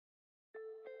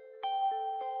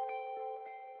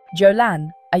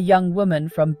Jolan, a young woman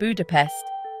from Budapest,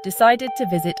 decided to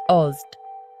visit Ozd.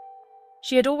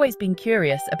 She had always been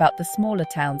curious about the smaller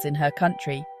towns in her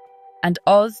country, and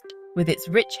Ozd, with its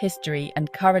rich history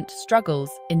and current struggles,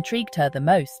 intrigued her the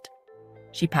most.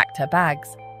 She packed her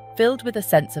bags, filled with a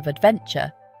sense of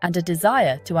adventure and a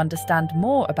desire to understand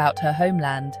more about her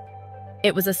homeland.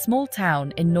 It was a small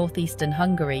town in northeastern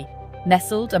Hungary,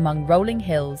 nestled among rolling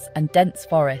hills and dense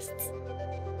forests.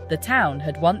 The town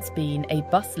had once been a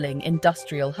bustling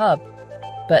industrial hub,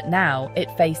 but now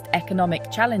it faced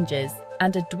economic challenges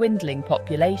and a dwindling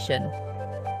population.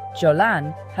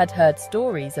 Jolan had heard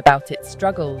stories about its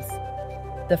struggles.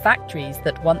 The factories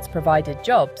that once provided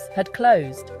jobs had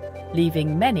closed,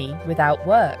 leaving many without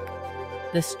work.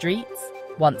 The streets,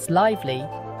 once lively,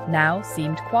 now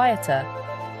seemed quieter,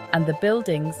 and the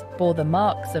buildings bore the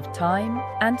marks of time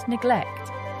and neglect.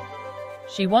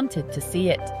 She wanted to see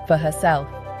it for herself.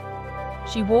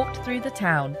 She walked through the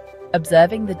town,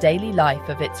 observing the daily life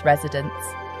of its residents,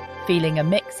 feeling a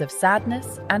mix of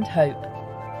sadness and hope.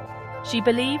 She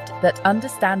believed that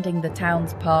understanding the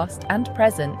town's past and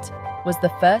present was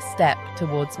the first step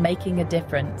towards making a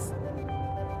difference.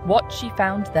 What she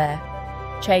found there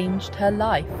changed her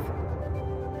life.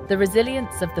 The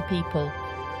resilience of the people,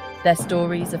 their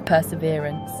stories of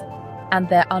perseverance, and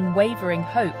their unwavering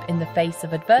hope in the face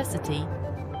of adversity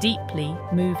deeply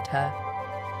moved her.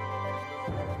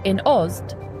 In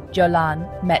Ozd,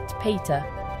 Jolan met Peter.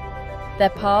 Their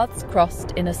paths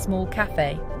crossed in a small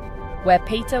cafe, where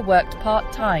Peter worked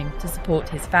part-time to support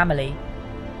his family.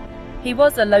 He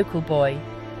was a local boy,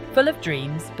 full of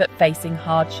dreams but facing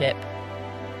hardship.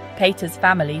 Peter's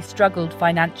family struggled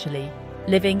financially,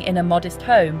 living in a modest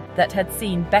home that had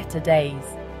seen better days.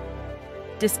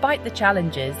 Despite the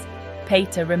challenges,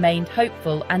 Peter remained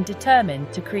hopeful and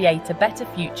determined to create a better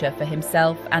future for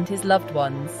himself and his loved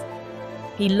ones.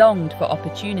 He longed for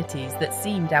opportunities that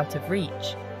seemed out of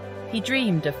reach. He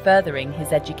dreamed of furthering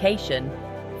his education,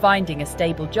 finding a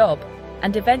stable job,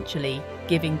 and eventually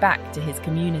giving back to his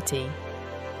community.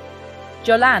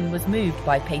 Jolan was moved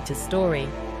by Peter's story.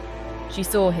 She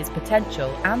saw his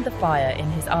potential and the fire in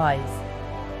his eyes.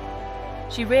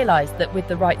 She realized that with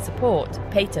the right support,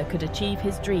 Peter could achieve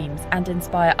his dreams and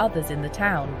inspire others in the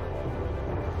town.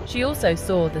 She also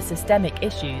saw the systemic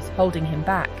issues holding him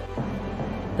back.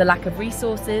 The lack of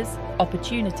resources,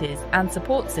 opportunities, and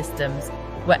support systems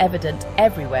were evident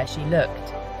everywhere she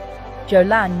looked.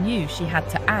 Jolan knew she had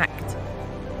to act.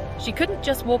 She couldn't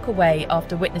just walk away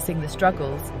after witnessing the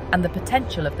struggles and the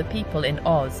potential of the people in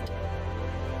Ozd.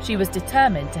 She was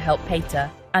determined to help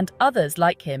Peter and others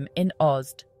like him in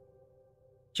Ozd.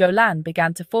 Jolan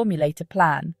began to formulate a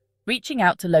plan, reaching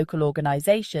out to local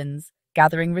organizations,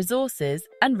 gathering resources,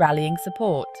 and rallying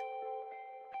support.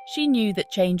 She knew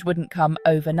that change wouldn't come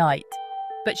overnight,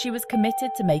 but she was committed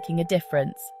to making a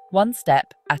difference, one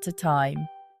step at a time.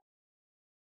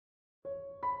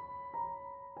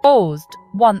 Ozd,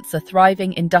 once a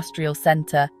thriving industrial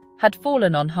centre, had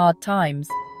fallen on hard times.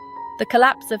 The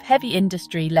collapse of heavy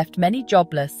industry left many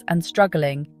jobless and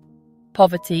struggling.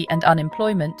 Poverty and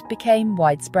unemployment became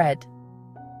widespread.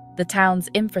 The town's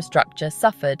infrastructure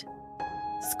suffered.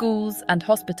 Schools and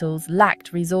hospitals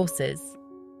lacked resources.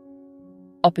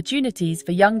 Opportunities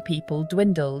for young people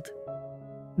dwindled.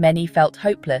 Many felt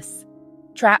hopeless,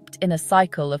 trapped in a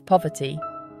cycle of poverty.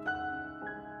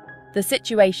 The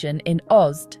situation in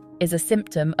Ozd is a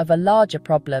symptom of a larger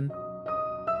problem.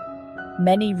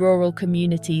 Many rural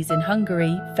communities in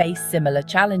Hungary face similar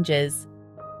challenges.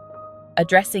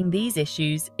 Addressing these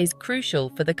issues is crucial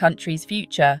for the country's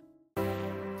future.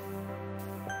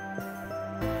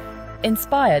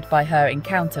 Inspired by her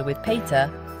encounter with Peter,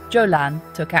 Jolan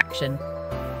took action.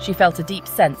 She felt a deep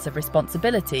sense of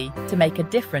responsibility to make a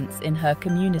difference in her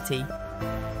community.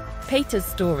 Peter's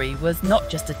story was not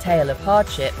just a tale of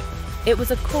hardship, it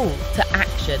was a call to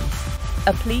action,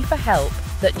 a plea for help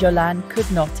that Jolan could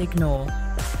not ignore.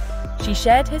 She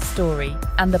shared his story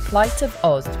and the plight of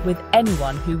Ozd with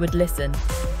anyone who would listen.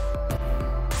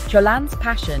 Jolan's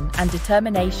passion and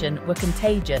determination were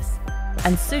contagious,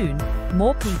 and soon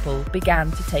more people began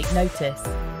to take notice.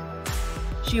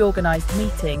 She organised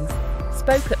meetings,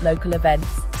 spoke at local events,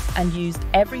 and used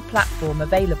every platform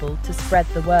available to spread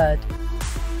the word.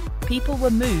 People were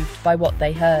moved by what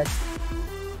they heard.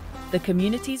 The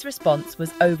community's response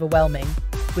was overwhelming,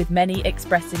 with many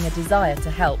expressing a desire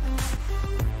to help.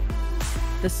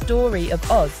 The story of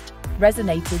Ozd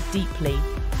resonated deeply,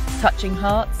 touching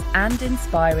hearts and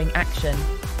inspiring action.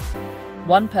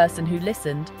 One person who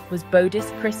listened was Bódis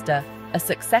Kriszta, a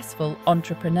successful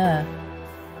entrepreneur.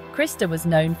 Kriszta was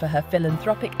known for her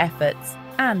philanthropic efforts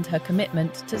and her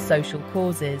commitment to social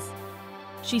causes.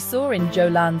 She saw in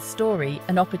Jolan's story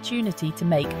an opportunity to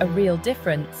make a real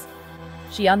difference.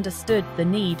 She understood the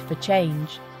need for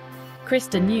change.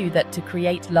 Kriszta knew that to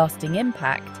create lasting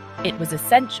impact, it was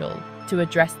essential to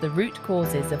address the root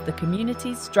causes of the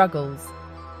community's struggles.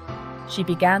 She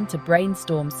began to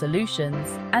brainstorm solutions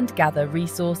and gather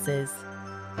resources.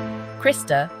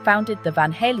 Kriszta founded the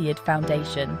Helyed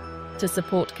Foundation to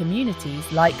support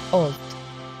communities like Ozd.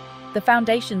 The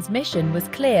foundation's mission was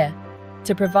clear: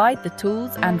 to provide the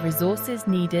tools and resources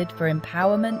needed for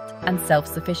empowerment and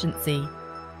self-sufficiency.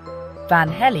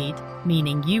 Helyed,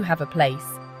 meaning you have a place,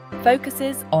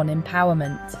 focuses on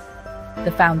empowerment.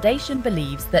 The foundation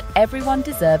believes that everyone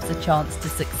deserves a chance to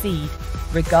succeed,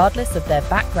 regardless of their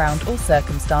background or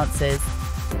circumstances.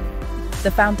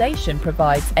 The foundation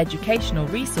provides educational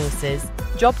resources,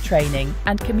 job training,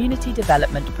 and community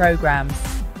development programs.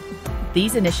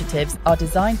 These initiatives are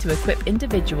designed to equip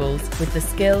individuals with the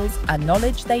skills and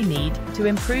knowledge they need to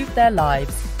improve their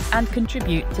lives and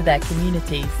contribute to their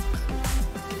communities.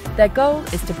 Their goal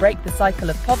is to break the cycle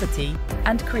of poverty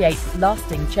and create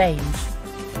lasting change.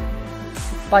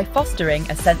 By fostering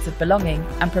a sense of belonging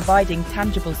and providing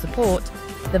tangible support,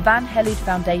 the Helyed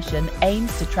Foundation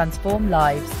aims to transform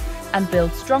lives and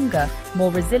build stronger,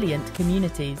 more resilient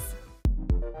communities.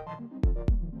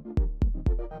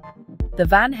 The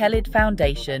Helyed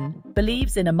Foundation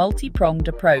believes in a multi-pronged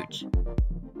approach.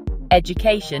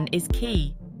 Education is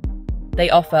key. They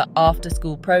offer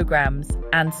after-school programs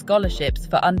and scholarships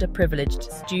for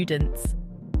underprivileged students.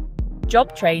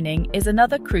 Job training is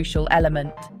another crucial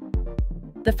element.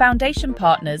 The foundation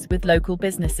partners with local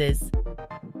businesses.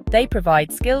 They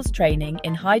provide skills training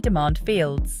in high-demand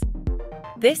fields.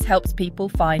 This helps people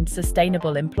find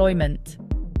sustainable employment.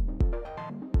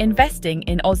 Investing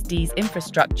in Ozdi's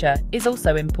infrastructure is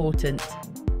also important.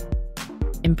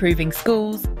 Improving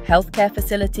schools, healthcare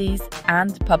facilities,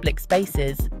 and public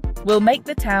spaces will make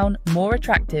the town more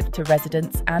attractive to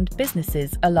residents and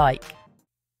businesses alike.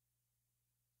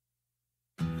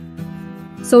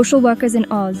 Social workers in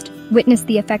Ozd witness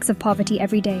the effects of poverty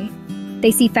every day.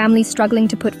 They see families struggling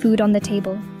to put food on the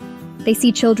table. They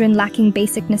see children lacking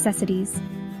basic necessities.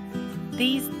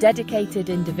 These dedicated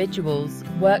individuals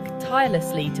work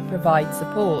tirelessly to provide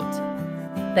support.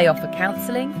 They offer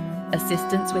counselling,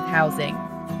 assistance with housing,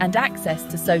 and access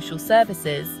to social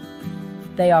services.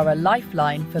 They are a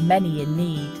lifeline for many in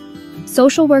need.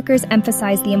 Social workers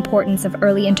emphasize the importance of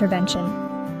early intervention.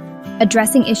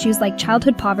 Addressing issues like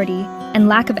childhood poverty and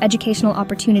lack of educational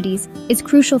opportunities is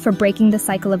crucial for breaking the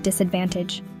cycle of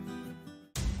disadvantage.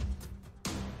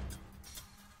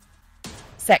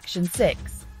 Section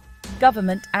 6.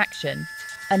 Government action,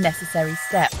 a necessary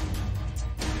step.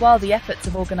 While the efforts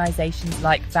of organisations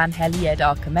like Helyed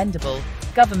are commendable,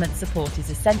 government support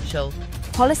is essential.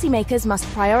 Policymakers must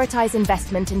prioritise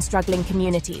investment in struggling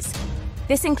communities.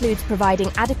 This includes providing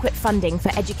adequate funding for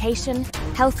education,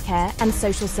 healthcare, and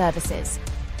social services.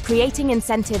 Creating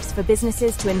incentives for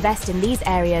businesses to invest in these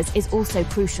areas is also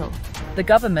crucial. The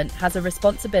government has a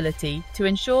responsibility to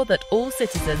ensure that all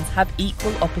citizens have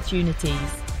equal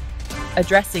opportunities.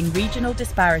 Addressing regional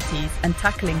disparities and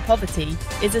tackling poverty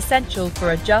is essential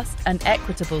for a just and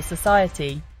equitable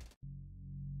society.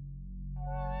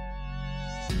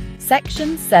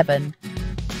 Section 7.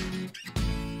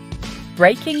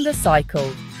 Breaking the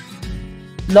cycle.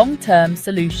 Long-term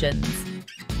solutions.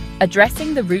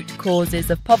 Addressing the root causes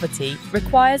of poverty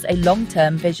requires a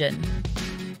long-term vision.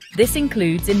 This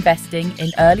includes investing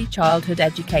in early childhood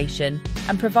education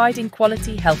and providing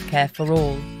quality healthcare for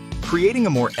all. Creating a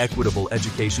more equitable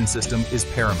education system is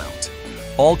paramount.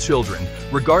 All children,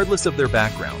 regardless of their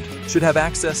background, should have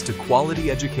access to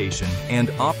quality education and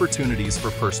opportunities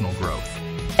for personal growth.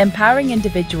 Empowering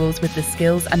individuals with the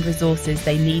skills and resources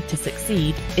they need to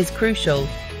succeed is crucial.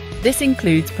 This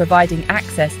includes providing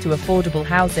access to affordable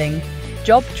housing,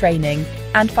 job training,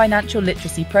 and financial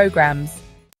literacy programs.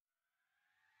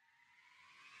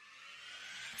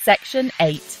 Section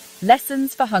 8.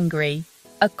 Lessons for Hungary.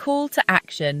 A call to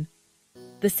action.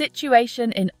 The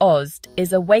situation in Ozd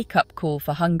is a wake-up call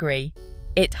for Hungary.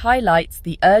 It highlights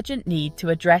the urgent need to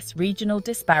address regional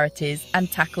disparities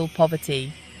and tackle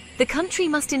poverty. The country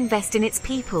must invest in its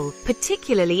people,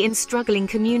 particularly in struggling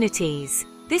communities.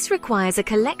 This requires a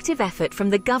collective effort from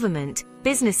the government,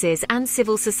 businesses, and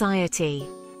civil society.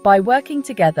 By working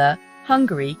together,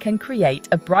 Hungary can create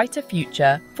a brighter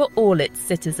future for all its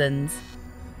citizens.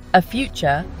 A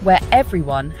future where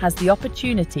everyone has the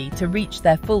opportunity to reach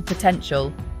their full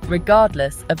potential,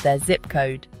 regardless of their zip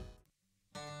code.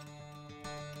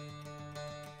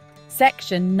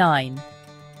 Section 9.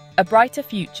 A brighter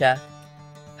future.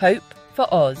 Hope for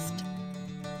Ozd.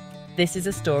 This is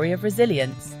a story of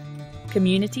resilience.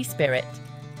 community spirit,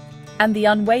 and the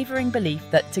unwavering belief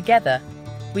that together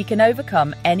we can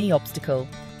overcome any obstacle.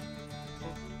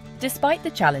 Despite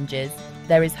the challenges,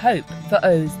 there is hope for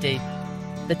Ózd.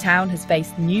 The town has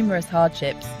faced numerous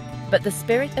hardships, but the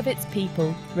spirit of its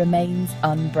people remains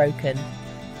unbroken.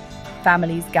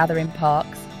 Families gather in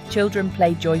parks, children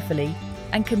play joyfully,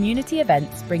 and community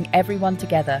events bring everyone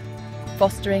together,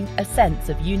 fostering a sense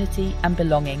of unity and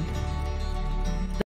belonging.